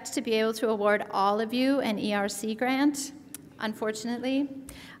expect to be able to award all of you an ERC grant, unfortunately.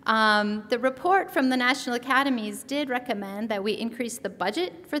 The report from the National Academies did recommend that we increase the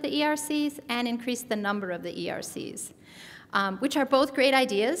budget for the ERCs and increase the number of the ERCs, which are both great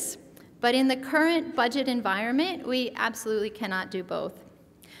ideas, but in the current budget environment, we absolutely cannot do both.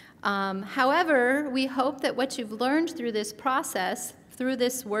 However, we hope that what you've learned through this process, through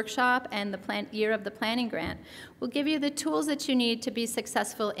this workshop and the year of the planning grant, will give you the tools that you need to be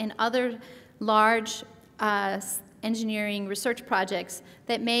successful in other large engineering research projects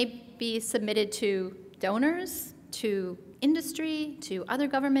that may be submitted to donors, to industry, to other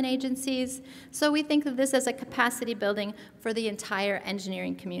government agencies. So we think of this as a capacity building for the entire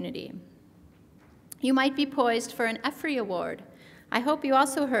engineering community. You might be poised for an EFRI award. I hope you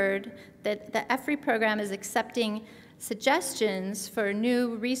also heard that the EFRI program is accepting suggestions for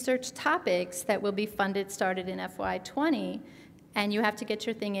new research topics that will be funded started in FY20, and you have to get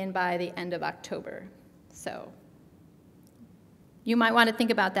your thing in by the end of October. So you might want to think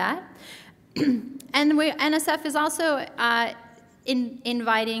about that. And NSF is also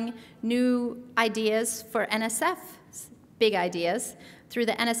inviting new ideas for NSF, big ideas, through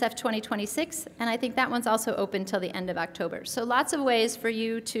the NSF 2026, and I think that one's also open till the end of October. So lots of ways for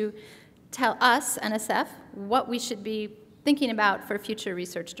you to tell us, NSF, what we should be thinking about for future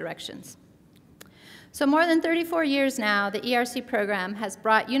research directions. So more than 34 years now, the ERC program has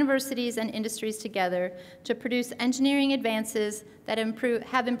brought universities and industries together to produce engineering advances that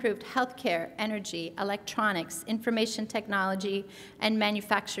have improved healthcare, energy, electronics, information technology, and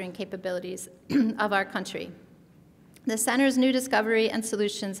manufacturing capabilities of our country. The Center's new discovery and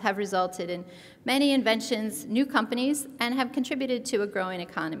solutions have resulted in many inventions, new companies, and have contributed to a growing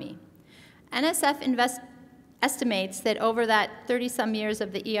economy. NSF estimates that over that 30-some years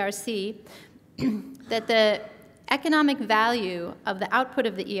of the ERC, that the economic value of the output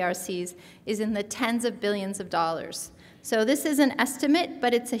of the ERCs is in the tens of billions of dollars. So this is an estimate,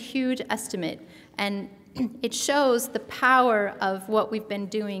 but it's a huge estimate, and it shows the power of what we've been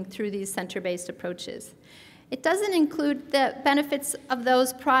doing through these center-based approaches. It doesn't include the benefits of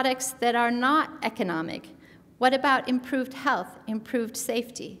those products that are not economic. What about improved health, improved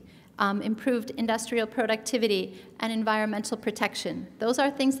safety, improved industrial productivity, and environmental protection? Those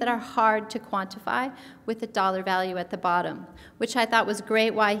are things that are hard to quantify with a dollar value at the bottom, which I thought was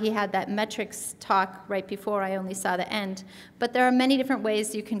great why he had that metrics talk right before I only saw the end. But there are many different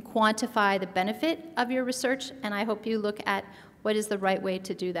ways you can quantify the benefit of your research, and I hope you look at what is the right way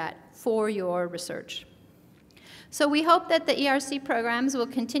to do that for your research. So we hope that the ERC programs will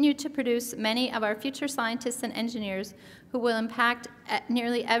continue to produce many of our future scientists and engineers who will impact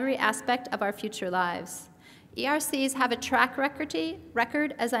nearly every aspect of our future lives. ERCs have a track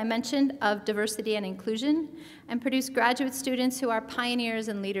record, as I mentioned, of diversity and inclusion, and produce graduate students who are pioneers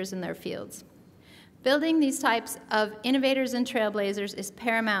and leaders in their fields. Building these types of innovators and trailblazers is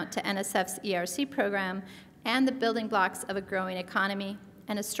paramount to NSF's ERC program and the building blocks of a growing economy,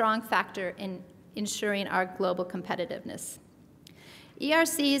 and a strong factor in ensuring our global competitiveness.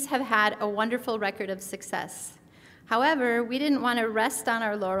 ERCs have had a wonderful record of success. However, we didn't want to rest on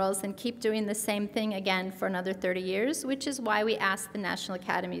our laurels and keep doing the same thing again for another 30 years, which is why we asked the National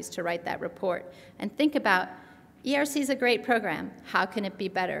Academies to write that report and think about, ERC is a great program, how can it be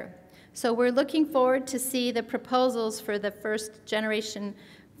better? So we're looking forward to see the proposals for the first generation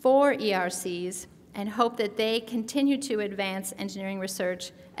 4 ERCs, and hope that they continue to advance engineering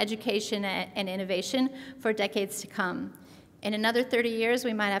research, education, and innovation for decades to come. In another 30 years,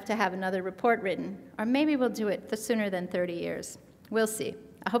 we might have to have another report written, or maybe we'll do it sooner than 30 years. We'll see.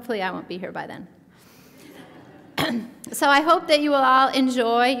 Hopefully I won't be here by then. So I hope that you will all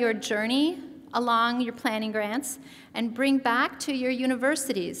enjoy your journey along your planning grants and bring back to your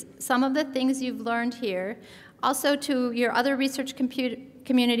universities some of the things you've learned here, also to your other research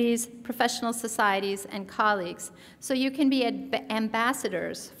communities, professional societies, and colleagues, so you can be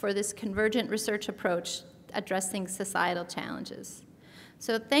ambassadors for this convergent research approach addressing societal challenges.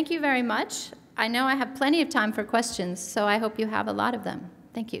 So thank you very much. I know I have plenty of time for questions, so I hope you have a lot of them.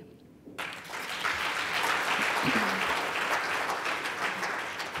 Thank you.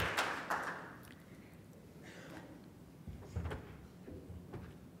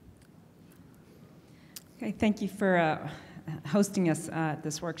 Okay, thank you for hosting us at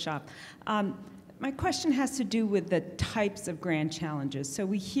this workshop. My question has to do with the types of grand challenges. So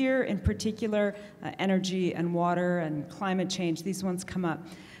we hear in particular energy and water and climate change, these ones come up.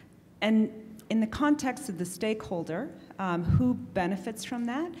 And in the context of the stakeholder, who benefits from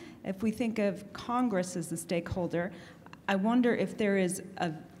that? If we think of Congress as the stakeholder, I wonder if there is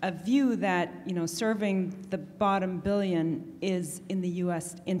a view that, you know, serving the bottom billion is in the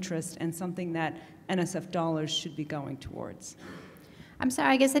US interest and something that NSF dollars should be going towards. I'm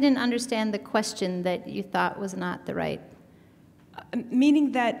sorry, I guess I didn't understand the question that you thought was not the right.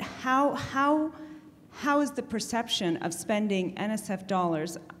 Meaning that how is the perception of spending NSF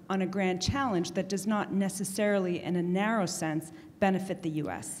dollars on a grand challenge that does not necessarily, in a narrow sense, benefit the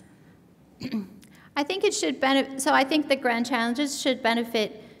US? I think it should benefit, so I think the grand challenges should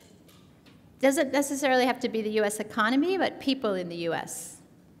benefit, doesn't necessarily have to be the US economy, but people in the US.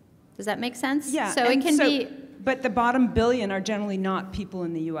 Does that make sense? Yeah. So it can be. But the bottom billion are generally not people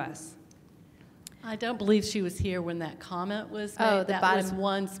in the US. I don't believe she was here when that comment was made. Oh, the that bottom. was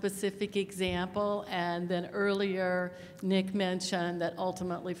one specific example. And then earlier, Nick mentioned that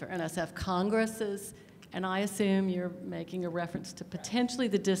ultimately for NSF Congresses, and I assume you're making a reference to potentially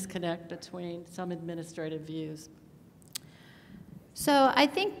the disconnect between some administrative views. So I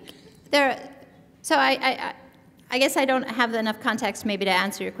think I guess I don't have enough context maybe to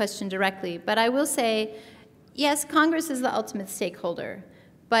answer your question directly, but I will say, yes, Congress is the ultimate stakeholder,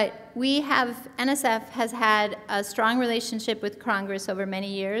 but NSF has had a strong relationship with Congress over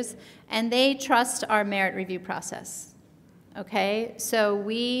many years, and they trust our merit review process, okay? So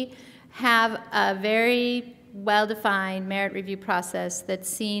we have a very well-defined merit review process that's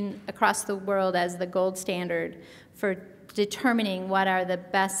seen across the world as the gold standard for determining what are the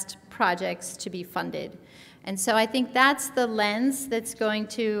best projects to be funded. And so I think that's the lens that's going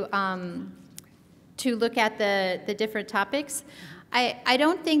to look at the different topics. I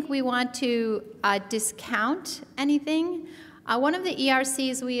don't think we want to discount anything. One of the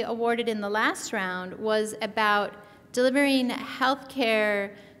ERCs we awarded in the last round was about delivering health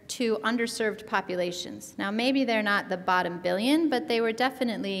care to underserved populations. Now, maybe they're not the bottom billion, but they were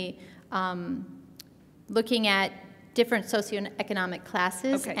definitely looking at different socioeconomic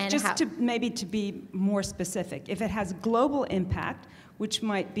classes. Okay, and just to be more specific, if it has global impact, which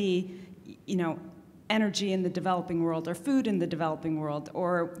might be, you know, energy in the developing world, or food in the developing world,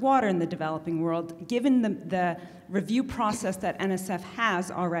 or water in the developing world, given the review process that NSF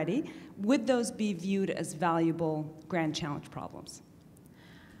has already, would those be viewed as valuable grand challenge problems?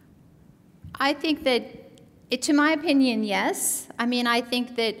 I think that, to my opinion, yes. I mean, I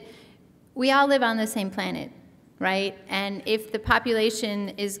think that we all live on the same planet, right? And if the population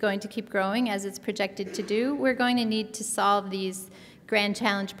is going to keep growing as it's projected to do, we're going to need to solve these grand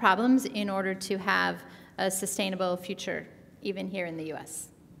challenge problems in order to have a sustainable future, even here in the US.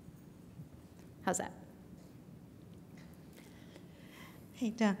 How's that? Hey,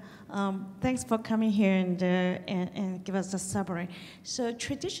 Dan. Thanks for coming here and give us a summary. So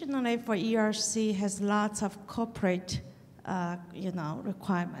traditionally for ERC has lots of corporate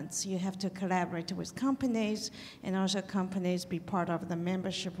requirements. You have to collaborate with companies, and also companies be part of the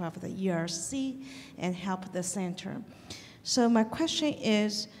membership of the ERC and help the center. So my question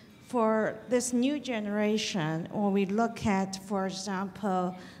is, for this new generation, when we look at, for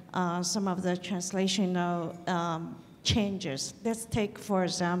example, some of the translational changes. Let's take, for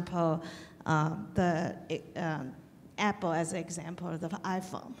example, the Apple as an example of the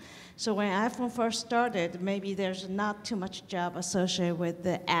iPhone. So when iPhone first started, maybe there's not too much job associated with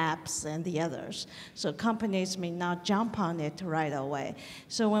the apps and the others. So companies may not jump on it right away.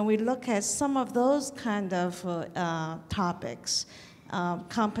 So when we look at some of those kind of topics,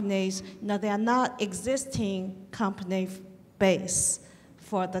 companies, they are not existing company base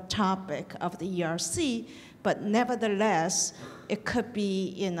for the topic of the ERC, but nevertheless, it could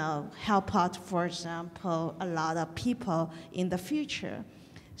be, help out, for example, a lot of people in the future.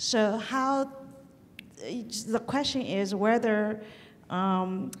 So the question is whether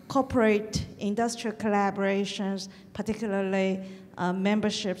corporate industrial collaborations, particularly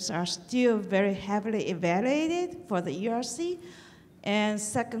memberships are still very heavily evaluated for the ERC? And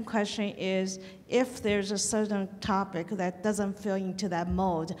second question is, if there's a certain topic that doesn't fit into that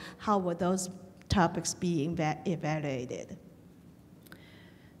mold, how would those topics be evaluated?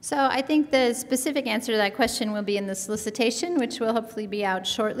 So I think the specific answer to that question will be in the solicitation, which will hopefully be out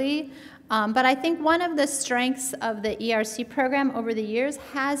shortly. But I think one of the strengths of the ERC program over the years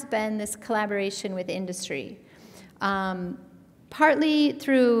has been this collaboration with industry. Partly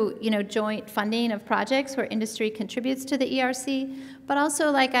through joint funding of projects where industry contributes to the ERC, but also,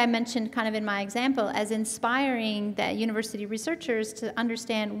 like I mentioned kind of in my example, as inspiring the university researchers to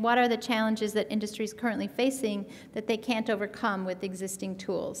understand what are the challenges that industry is currently facing that they can't overcome with existing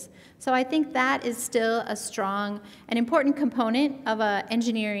tools. So I think that is still a strong and important component of an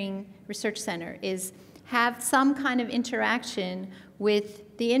engineering research center, is have some kind of interaction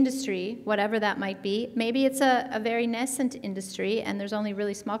with the industry, whatever that might be. Maybe it's a very nascent industry and there's only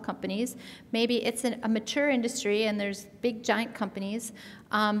really small companies. Maybe it's a mature industry and there's big giant companies.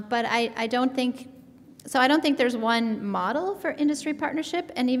 But I don't think there's one model for industry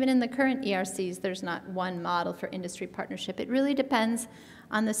partnership, and even in the current ERCs, there's not one model for industry partnership. It really depends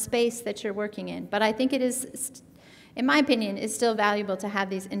on the space that you're working in. But I think it is, in my opinion, is still valuable to have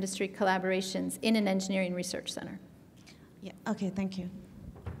these industry collaborations in an engineering research center. Yeah, okay, thank you.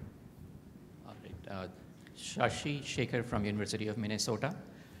 All right. Shashi Shekhar from University of Minnesota.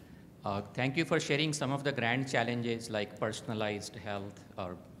 Thank you for sharing some of the grand challenges like personalized health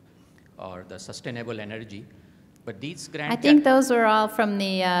or the sustainable energy. But these grand... I think those were all from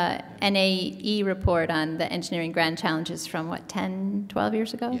the NAE report on the engineering grand challenges from, what, 10, 12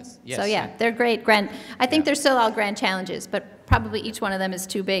 years ago? Yes. So yeah, they're great grand... I think they're still all grand challenges, but probably each one of them is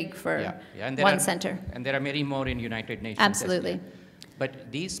too big for one center. And there are many more in United Nations. Absolutely.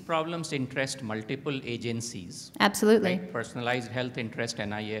 But these problems interest multiple agencies. Absolutely. Right? Personalized health interest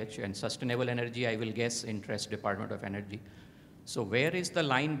NIH, and sustainable energy, I will guess, interest Department of Energy. So where is the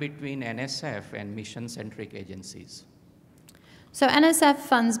line between NSF and mission-centric agencies? So NSF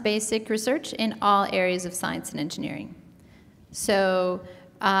funds basic research in all areas of science and engineering. So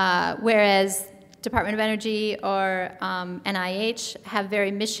whereas Department of Energy or NIH have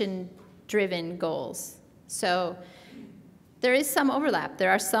very mission-driven goals. So there is some overlap. There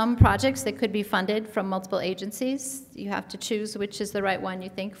are some projects that could be funded from multiple agencies. You have to choose which is the right one you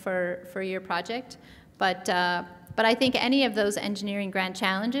think for your project. But I think any of those engineering grant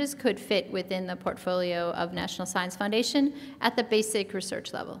challenges could fit within the portfolio of National Science Foundation at the basic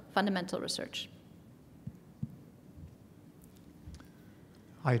research level, fundamental research.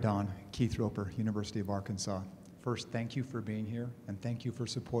 Hi, Don. Keith Roper, University of Arkansas. First, thank you for being here, and thank you for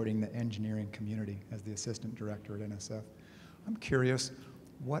supporting the engineering community as the Assistant Director at NSF. I'm curious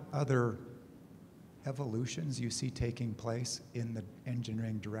what other evolutions you see taking place in the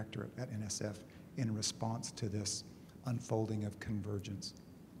Engineering Directorate at NSF in response to this unfolding of convergence?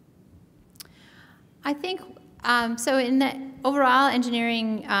 I think, so in the overall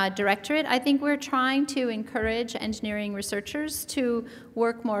engineering directorate, I think we're trying to encourage engineering researchers to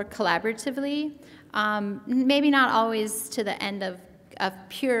work more collaboratively, maybe not always to the end of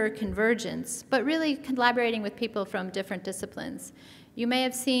pure convergence, but really collaborating with people from different disciplines. You may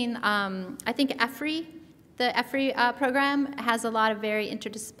have seen, I think EFRI, the EFRI program has a lot of very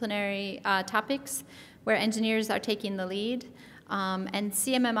interdisciplinary topics where engineers are taking the lead. And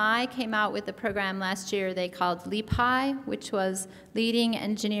CMMI came out with a program last year they called Leap High, which was Leading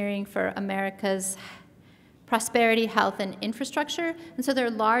Engineering for America's Prosperity, Health, and Infrastructure. And so there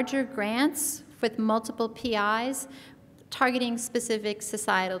are larger grants with multiple PIs targeting specific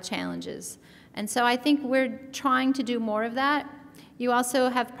societal challenges. And so I think we're trying to do more of that. You also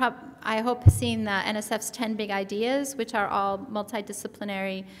have, I hope, seen the NSF's 10 Big Ideas, which are all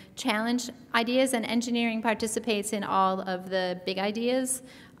multidisciplinary challenge ideas, and engineering participates in all of the big ideas,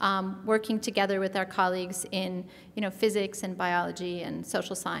 working together with our colleagues in physics and biology and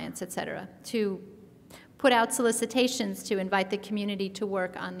social science, et cetera, to put out solicitations to invite the community to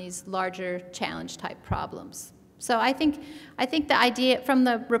work on these larger challenge-type problems. So I think the idea, from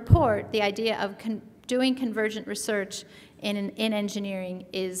the report, the idea of doing convergent research in engineering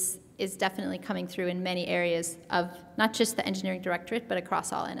is definitely coming through in many areas of not just the engineering directorate, but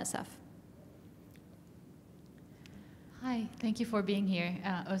across all NSF. Hi, thank you for being here.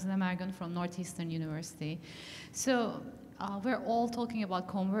 Özlem Ergun from Northeastern University. So we're all talking about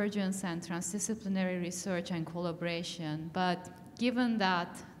convergence and transdisciplinary research and collaboration, but given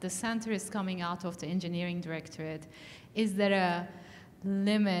that the center is coming out of the engineering directorate, is there a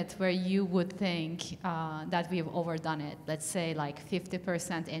limit where you would think that we've overdone it? Let's say like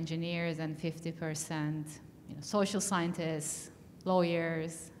 50% engineers and 50% social scientists.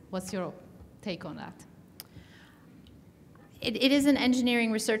 lawyers? What's your take on that? It is an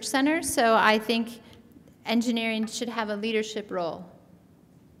engineering research center, so I think engineering should have a leadership role.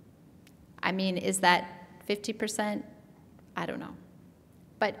 I mean, is that 50%? I don't know.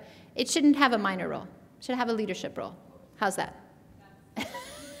 But it shouldn't have a minor role. It should have a leadership role. How's that?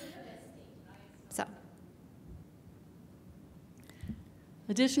 So.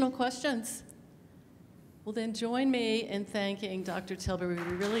 Additional questions? Well, then join me in thanking Dr. Tilbury.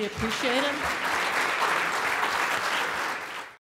 We really appreciate him.